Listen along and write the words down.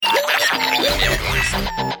Show,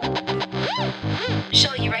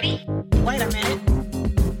 you ready? Wait a minute.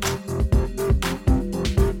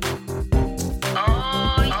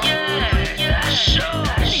 Oh, yeah, sure.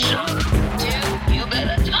 Dude, you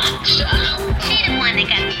better talk, show. She the one that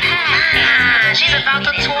got the pie. She's about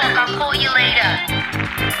to talk. I'll call you later.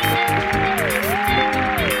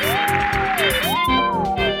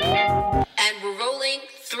 And we're rolling.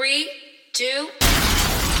 3, 2.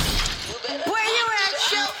 Where you at,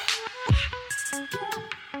 show?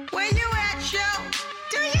 Where you at, show?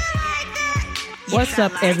 Do you like that? What's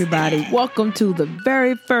up, everybody? Welcome to the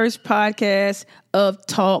very first podcast of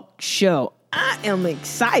Talk Show. I am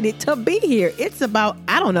excited to be here. It's about,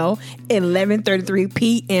 11:33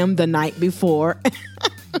 p.m. the night before.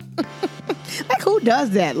 Like, who does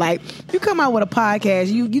that? Like, you come out with a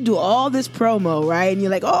podcast, you do all this promo, right? And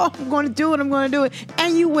you're like, oh, I'm going to do it.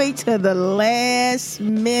 And you wait till the last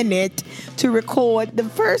minute to record the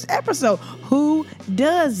first episode. Who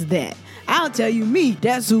does that? I'll tell you, me.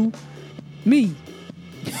 That's who. Me.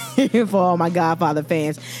 For all my Godfather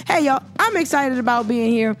fans. Hey, y'all, I'm excited about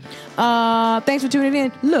being here. Thanks for tuning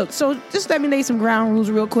in. Look, so just let me lay some ground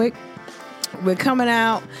rules real quick. We're coming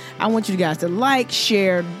out. I want you guys to like,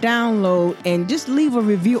 share, download, and just leave a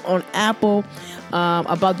review on Apple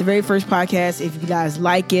about the very first podcast if you guys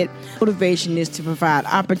like it. Motivation is to provide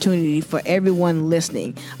opportunity for everyone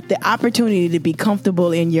listening. The opportunity to be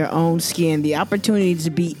comfortable in your own skin. The opportunity to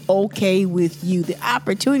be okay with you. The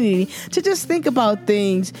opportunity to just think about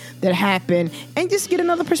things that happen and just get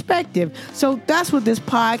another perspective. So that's what this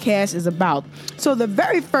podcast is about. So the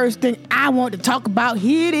very first thing I want to talk about,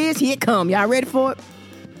 here it is. Here it comes. Y'all ready for it?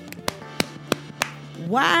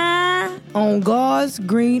 Why on God's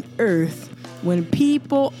green earth, when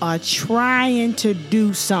people are trying to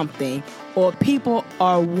do something, or people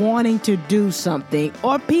are wanting to do something,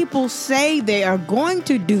 or people say they are going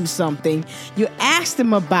to do something, you ask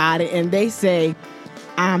them about it and they say,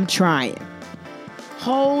 I'm trying.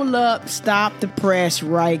 Hold up, stop the press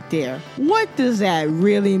right there. What does that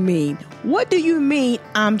really mean? What do you mean,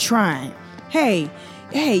 I'm trying? Hey,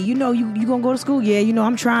 you gonna go to school? Yeah,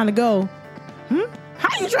 I'm trying to go.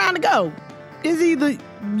 How you trying to go? It's either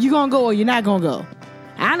you gonna go or you're not gonna go.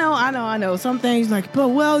 I know. Some things like, but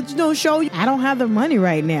show you. I don't have the money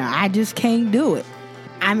right now. I just can't do it.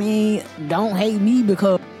 I mean, don't hate me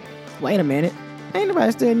because, wait a minute. Ain't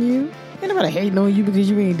nobody studying you. Ain't nobody hating on you because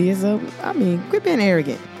you ain't did something. I mean, quit being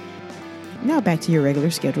arrogant. Now back to your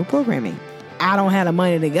regular scheduled programming. I don't have the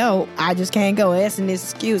money to go. I just can't go. That's an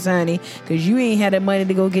excuse, honey, because you ain't had the money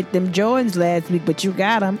to go get them Jordans last week, but you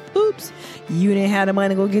got them. Oops. You didn't have the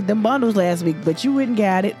money to go get them bundles last week, but you wouldn't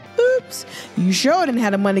got it. Oops. You sure didn't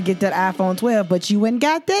have the money to get that iPhone 12, but you wouldn't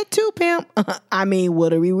got that too, pimp. I mean,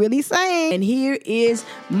 what are we really saying? And here is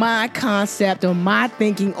my concept or my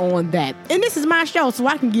thinking on that. And this is my show, so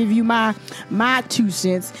I can give you my 2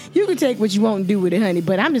 cents. You can take what you want and do with it, honey,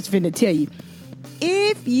 but I'm just finna tell you.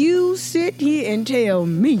 If you sit here and tell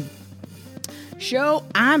me, show,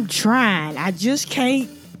 I'm trying, I just can't,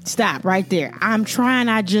 stop right there. I'm trying,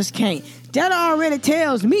 I just can't. That already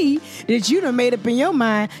tells me that you done made up in your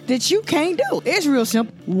mind that you can't do. It's real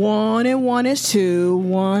simple. 1 and 1 is 2.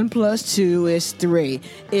 1 plus 2 is 3.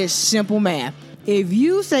 It's simple math. If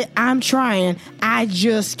you say, I'm trying, I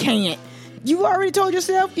just can't, you already told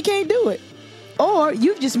yourself you can't do it. Or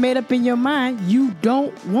you've just made up in your mind you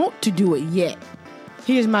don't want to do it yet.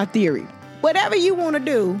 Here's my theory. Whatever you want to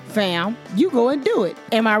do, fam, you go and do it.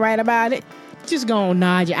 Am I right about it? Just go on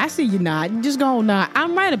nod. I see you nod. Just go on nod.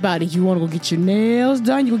 I'm right about it. You want to go get your nails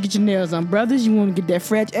done? You go get your nails done. Brothers, you want to get that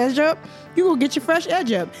fresh edge up? You go get your fresh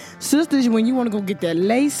edge up. Sisters, when you want to go get that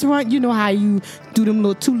lace front, you know how you do them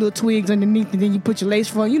two little twigs underneath and then you put your lace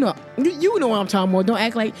front. You know what I'm talking about. Don't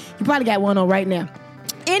act like you probably got one on right now.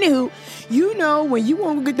 Anywho, when you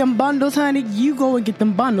want to get them bundles, honey, you go and get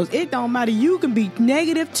them bundles. It don't matter. You can be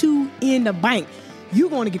 -2 in the bank. You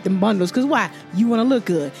going to get them bundles. Because why? You want to look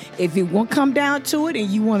good. If it won't come down to it and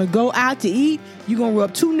you want to go out to eat, you're going to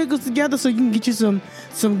rub 2 nickels together so you can get you some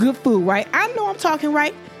good food, right? I know I'm talking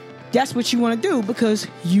right. That's what you want to do because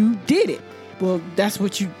you did it. Well, that's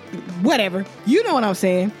whatever. You know what I'm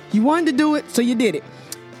saying. You wanted to do it, so you did it.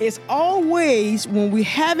 It's always when we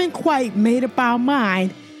haven't quite made up our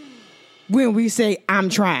mind when we say, I'm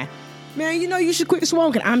trying. Man, you should quit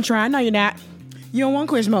smoking. I'm trying. No, you're not. You don't want to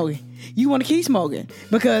quit smoking. You want to keep smoking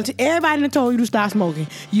because everybody done told you to stop smoking.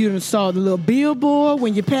 You done saw the little billboard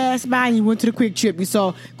when you passed by and you went to the Quick Trip. You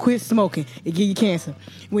saw quit smoking. It give you cancer.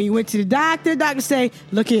 When you went to the doctor say,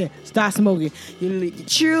 look here, stop smoking. Your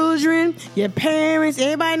children, your parents,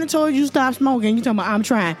 everybody done told you to stop smoking. You talking about, I'm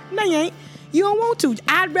trying. No, you ain't. You don't want to.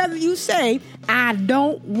 I'd rather you say, I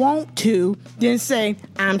don't want to, than say,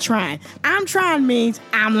 I'm trying. I'm trying means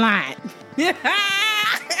I'm lying.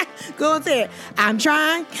 Go and say it. I'm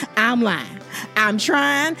trying, I'm lying. I'm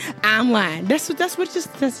trying, I'm lying. That's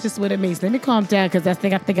just what it means. Let me calm down because I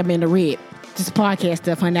think I'm in the red. This podcast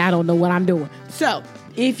stuff, honey, I don't know what I'm doing. So,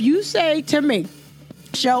 if you say to me,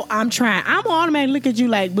 Show, I'm trying, I'm gonna automatically look at you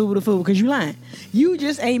like boo-boo the fool because you lying. You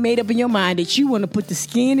just ain't made up in your mind that you want to put the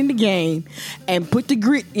skin in the game and put the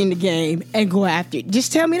grit in the game and go after it.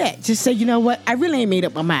 Just tell me that. Just say, you know what? I really ain't made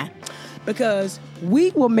up my mind. Because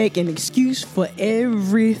we will make an excuse for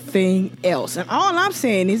everything else. And all I'm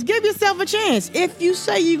saying is give yourself a chance. If you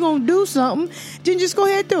say you're going to do something, then just go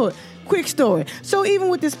ahead and do it. Quick story. So even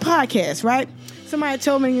with this podcast, right? Somebody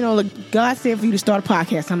told me, look, God said for you to start a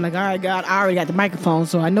podcast. I'm like, all right, God, I already got the microphone,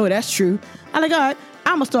 so I know that's true. I'm like, all right,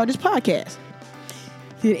 I'm going to start this podcast.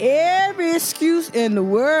 Then every excuse in the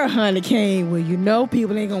world, honey, came where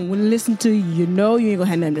people ain't going to listen to you. You ain't going to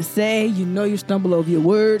have nothing to say. You stumble over your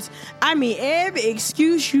words. I mean, every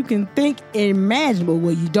excuse you can think imaginable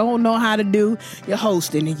where you don't know how to do your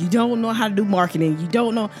hosting and you don't know how to do marketing. You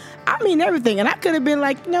don't know. I mean, everything. And I could have been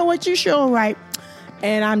like, you know what, you're sure right.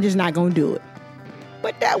 And I'm just not going to do it.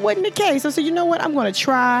 But that wasn't the case. I said, you know what, I'm going to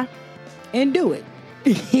try and do it.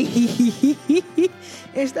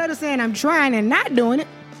 Instead of saying I'm trying and not doing it,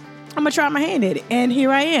 I'm going to try my hand at it. And here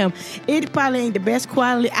I am. It probably ain't the best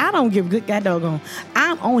quality. I don't give a good god doggone.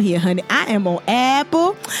 I'm on here, honey. I am on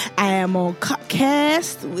Apple. I am on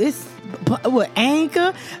Cast. It's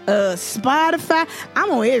Anchor, Spotify. I'm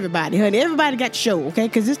on everybody, honey. Everybody got the show, okay?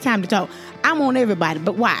 Because it's time to talk. I'm on everybody.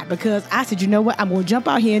 But why? Because I said, you know what? I'm going to jump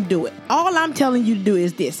out here and do it. All I'm telling you to do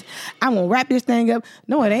is this. I'm going to wrap this thing up.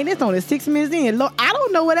 No, it ain't. It's only 6 minutes in. Lord, I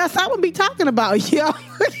don't know what else I would be talking about, yo.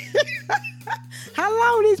 How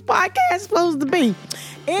long these podcasts supposed to be?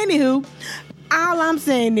 Anywho, all I'm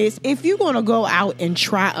saying is, if you're going to go out and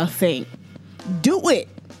try a thing, do it.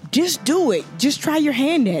 Just do it. Just try your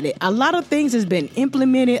hand at it. A lot of things has been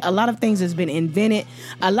implemented. A lot of things has been invented.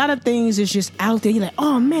 A lot of things is just out there. You're like,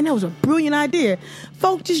 oh man, that was a brilliant idea.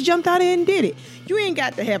 Folks just jumped out there and did it. You ain't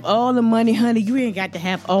got to have all the money, honey. You ain't got to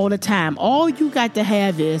have all the time. All you got to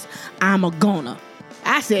have is, I'm a gonna.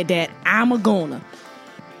 I said that, I'm a gonna.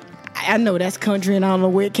 I know that's country and I don't know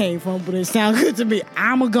where it came from, but it sounds good to me.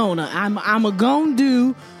 I'm a gonna. I'm a gonna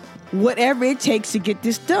do whatever it takes to get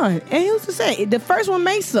this done. And who's to say? The first one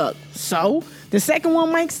may suck. So? The second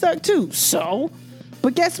one might suck too. So?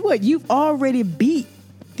 But guess what? You've already beat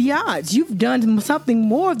the odds. You've done something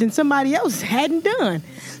more than somebody else hadn't done.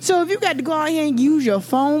 So if you got to go out here and use your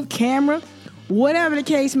phone, camera, whatever the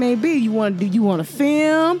case may be, you want to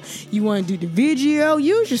film, you want to do the video,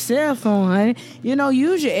 use your cell phone, honey.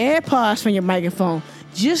 Use your AirPods from your microphone.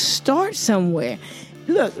 Just start somewhere.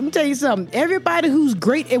 Look, let me tell you something. Everybody who's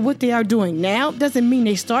great at what they are doing now doesn't mean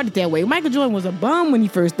they started that way. Michael Jordan was a bum when he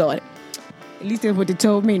first started. At least that's what they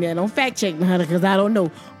told me. Now, don't fact check me, honey, because I don't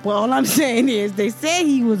know. But all I'm saying is they said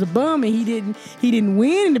he was a bum and he didn't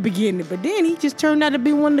win in the beginning. But then he just turned out to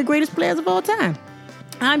be one of the greatest players of all time.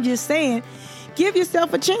 I'm just saying, give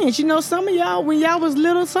yourself a chance. Some of y'all, when y'all was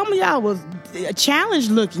little, some of y'all was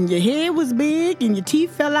challenged looking. Your head was big and your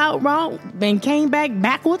teeth fell out wrong and came back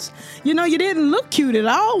backwards. You didn't look cute at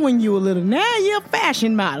all when you were little. Now you're a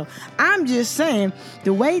fashion model. I'm just saying,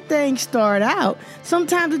 the way things start out,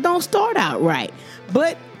 sometimes it don't start out right.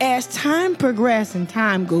 But as time progresses and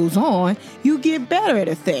time goes on, you get better at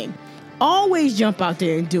a thing. Always jump out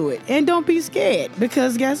there and do it. And don't be scared,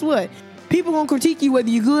 because guess what? People gonna critique you whether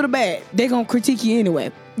you're good or bad. They're gonna critique you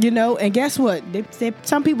anyway. And guess what?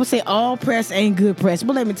 Some people say all press ain't good press.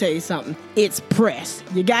 But let me tell you something. It's press.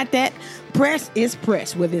 You got that? Press is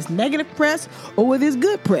press. Whether it's negative press or whether it's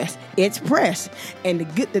good press, it's press. And the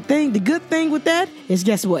good thing with that is,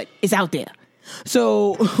 guess what? It's out there.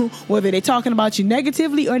 So whether they're talking about you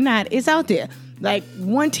negatively or not, it's out there. Like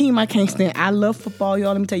one team I can't stand. I love football,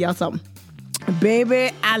 y'all. Let me tell y'all something.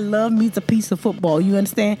 Baby, I love me a piece of football. You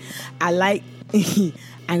understand? I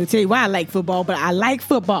can tell you why I like football, but I like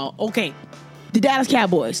football. Okay. The Dallas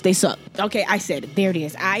Cowboys, they suck. Okay, I said it. There it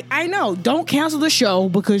is. I know. Don't cancel the show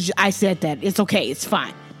because I said that. It's okay. It's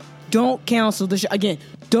fine. Don't cancel the show. Again,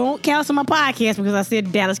 don't cancel my podcast because I said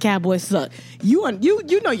the Dallas Cowboys suck. You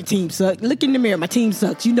know your team sucks. Look in the mirror. My team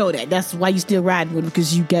sucks. You know that. That's why you still riding with them,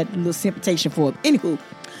 because you got a little sympathization for them. Anywho,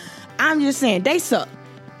 I'm just saying, they suck.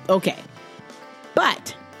 Okay.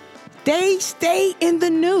 But they stay in the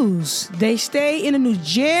news.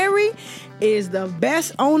 Jerry is the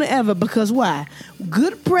best owner ever, because why?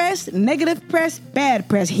 Good press, negative press, bad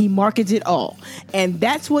press. He markets it all. And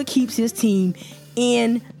that's what keeps his team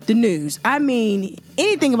in the news. I mean,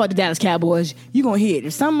 anything about the Dallas Cowboys, you're going to hear it.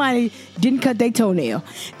 If somebody didn't cut their toenail,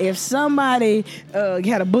 if somebody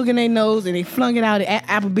had a book in their nose and they flung it out at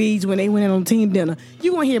Applebee's when they went in on team dinner,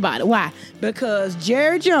 you're going to hear about it. Why? Because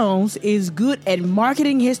Jerry Jones is good at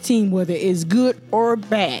marketing his team, whether it's good or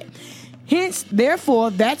bad. Hence, therefore,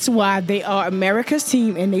 that's why they are America's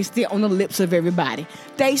team and they stay on the lips of everybody.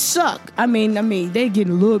 They suck. I mean, they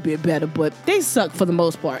getting a little bit better, but they suck for the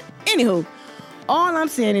most part. Anywho, all I'm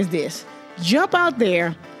saying is this. Jump out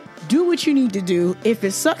there. Do what you need to do. If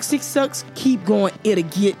it sucks, it sucks. Keep going. It'll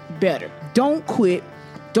get better. Don't quit.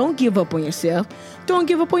 Don't give up on yourself. Don't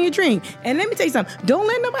give up on your dream. And let me tell you something. Don't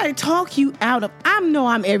let nobody talk you out of... I know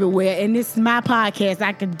I'm everywhere, and this is my podcast.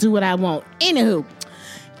 I can do what I want. Anywho,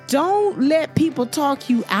 don't let people talk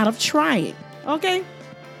you out of trying. Okay?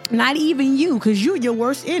 Not even you, because you're your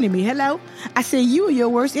worst enemy. Hello? I said you are your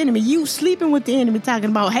worst enemy. You sleeping with the enemy talking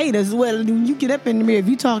about haters. Well, when you get up in the mirror, if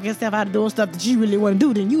you talk yourself out of doing stuff that you really want to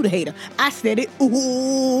do, then you the hater. I said it.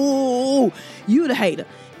 Ooh, you the hater.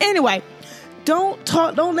 Anyway,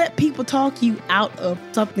 don't let people talk you out of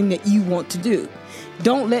something that you want to do.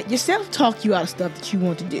 Don't let yourself talk you out of stuff that you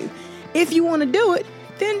want to do. If you want to do it,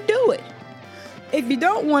 then do it. If you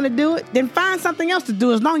don't want to do it, then find something else to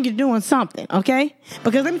do as long as you're doing something, okay?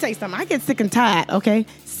 Because let me tell you something. I get sick and tired, okay?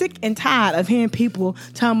 Sick and tired of hearing people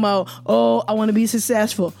talking about, oh, I want to be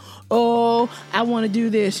successful. Oh, I want to do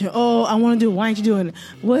this. Oh, I want to do it. Why ain't you doing it?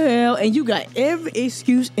 Well, and you got every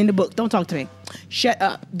excuse in the book. Don't talk to me. Shut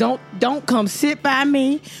up. Don't come sit by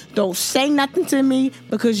me. Don't say nothing to me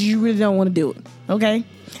because you really don't want to do it, okay?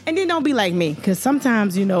 And then don't be like me, because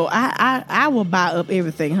sometimes, I will buy up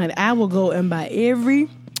everything, honey. I will go and buy every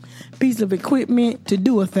piece of equipment to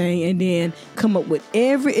do a thing and then come up with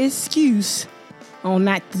every excuse on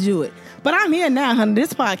not to do it. But I'm here now, honey.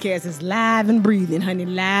 This podcast is live and breathing, honey,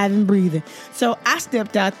 live and breathing. So I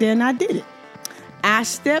stepped out there and I did it. I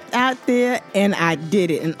stepped out there and I did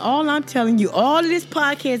it. And all I'm telling you, all of this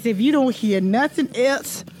podcast, if you don't hear nothing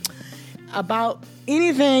else about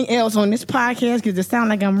anything else on this podcast, because it sounds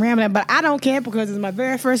like I'm rambling, but I don't care because it's my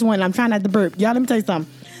very first one. I'm trying not to burp. Y'all, let me tell you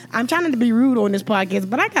something. I'm trying not to be rude on this podcast,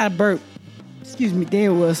 but I got to burp. Excuse me,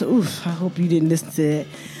 there it was. Oof, I hope you didn't listen to it.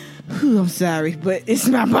 Whew, I'm sorry, but it's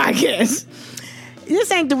my podcast.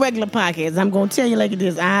 This ain't the regular podcast. I'm going to tell you like it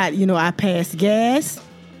is. I pass gas.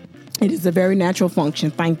 It is a very natural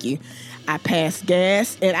function. Thank you. I pass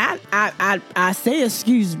gas, and I say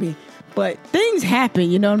excuse me. But things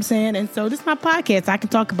happen, you know what I'm saying? And so this is my podcast. I can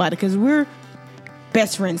talk about it because we're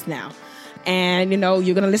best friends now. And, you're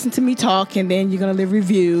going to listen to me talk, and then you're going to leave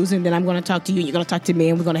reviews, and then I'm going to talk to you, and you're going to talk to me,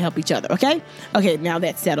 and we're going to help each other, okay? Okay, now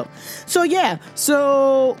that's settled. So, yeah,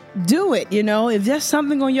 so do it, If there's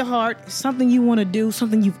something on your heart, something you want to do,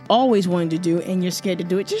 something you've always wanted to do, and you're scared to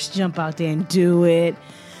do it, just jump out there and do it.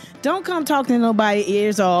 Don't come talking to nobody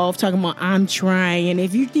ears off, talking about I'm trying.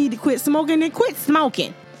 If you need to quit smoking, then quit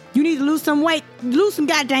smoking. You need to lose some weight. Lose some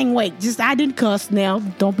goddamn weight. I didn't cuss now.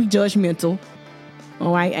 Don't be judgmental.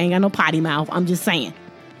 All right? I ain't got no potty mouth. I'm just saying.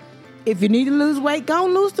 If you need to lose weight, go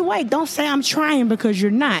and lose the weight. Don't say I'm trying because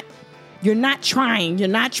you're not. You're not trying. You're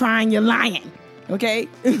not trying. You're lying. Okay?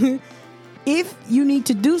 If you need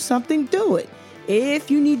to do something, do it.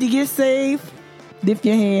 If you need to get saved, lift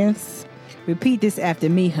your hands. Repeat this after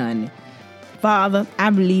me, honey. Father,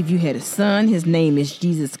 I believe you had a son. His name is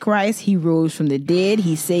Jesus Christ. He rose from the dead.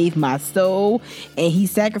 He saved my soul, and he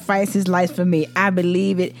sacrificed his life for me. I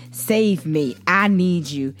believe it. Save me. I need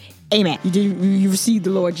you. Amen. You received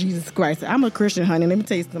the Lord Jesus Christ. I'm a Christian, honey. Let me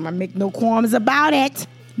tell you something. I make no qualms about it.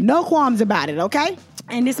 No qualms about it, okay?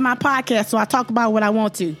 And this is my podcast, so I talk about what I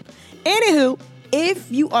want to. Anywho,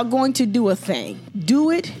 if you are going to do a thing,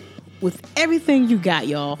 do it with everything you got,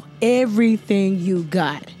 y'all. Everything you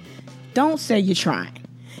got. Don't say you're trying.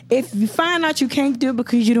 If you find out you can't do it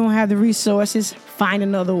because you don't have the resources, find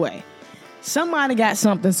another way. Somebody got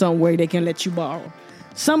something somewhere they can let you borrow.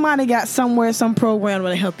 Somebody got somewhere, some program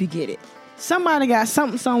where they help you get it. Somebody got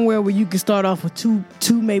something somewhere where you can start off with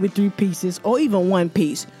two, maybe 3 pieces, or even 1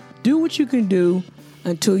 piece. Do what you can do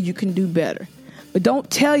until you can do better. But don't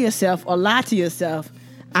tell yourself or lie to yourself,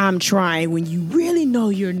 I'm trying, when you really know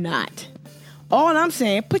you're not. All I'm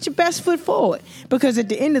saying, put your best foot forward. Because at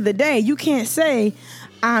the end of the day, you can't say,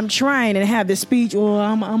 I'm trying, and have this speech,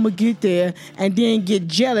 I'm going to get there, and then get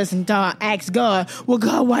jealous and ask God, well,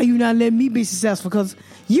 God, why you not letting me be successful? Because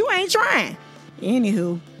you ain't trying.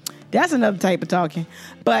 Anywho, that's another type of talking.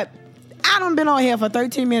 But I done been on here for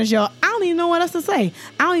 13 minutes, y'all. I don't even know what else to say.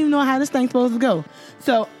 I don't even know how this thing's supposed to go.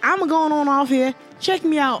 So I'm going on off here. Check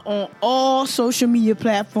me out on all social media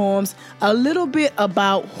platforms. A little bit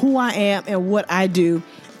about who I am and what I do.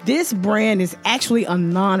 This brand is actually a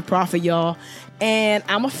nonprofit, y'all. And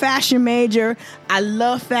I'm a fashion major. I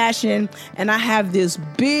love fashion. And I have this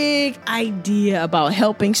big idea about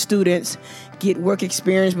helping students get work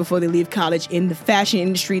experience before they leave college in the fashion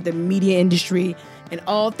industry, the media industry, and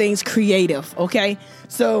all things creative, okay?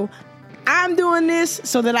 So I'm doing this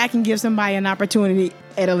so that I can give somebody an opportunity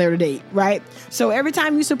at a later date, right? So every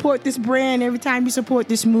time you support this brand, every time you support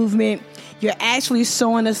this movement, you're actually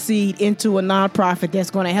sowing a seed into a nonprofit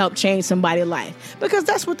that's going to help change somebody's life. Because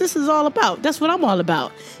that's what this is all about. That's what I'm all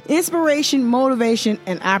about. Inspiration, motivation,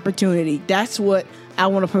 and opportunity. That's what I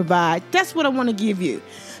want to provide. That's what I want to give you.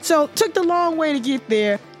 So took the long way to get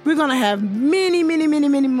there. We're going to have many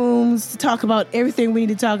moons to talk about everything we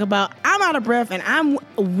need to talk about. I'm out of breath and I'm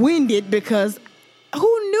winded because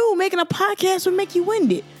who knew making a podcast would make you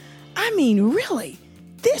winded? I mean, really,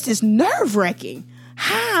 this is nerve-wracking.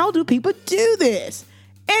 How do people do this?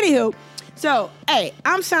 Anywho, so, hey,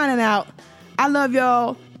 I'm signing out. I love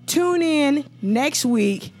y'all. Tune in next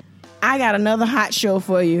week. I got another hot show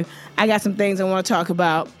for you. I got some things I want to talk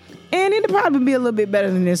about. And it'll probably be a little bit better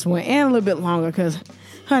than this one and a little bit longer because,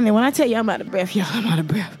 honey, when I tell you I'm out of breath, y'all, I'm out of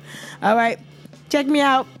breath. All right? Check me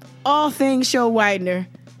out. All Things Show Widener.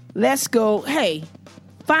 Let's go. Hey,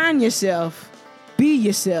 find yourself. Be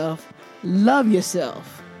yourself. Love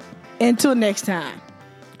yourself. Until next time.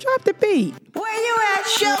 Drop the beat. Where you at,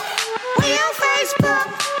 show? We on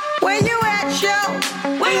Facebook. Where you at, show?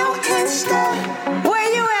 We on Insta.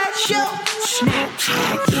 Where you at, show?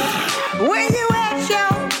 Snapchat, yeah. Where you at, show?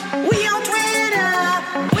 We on Twitter.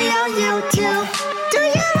 We on YouTube. Do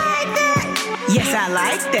you like that? Yes, I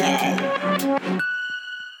like that.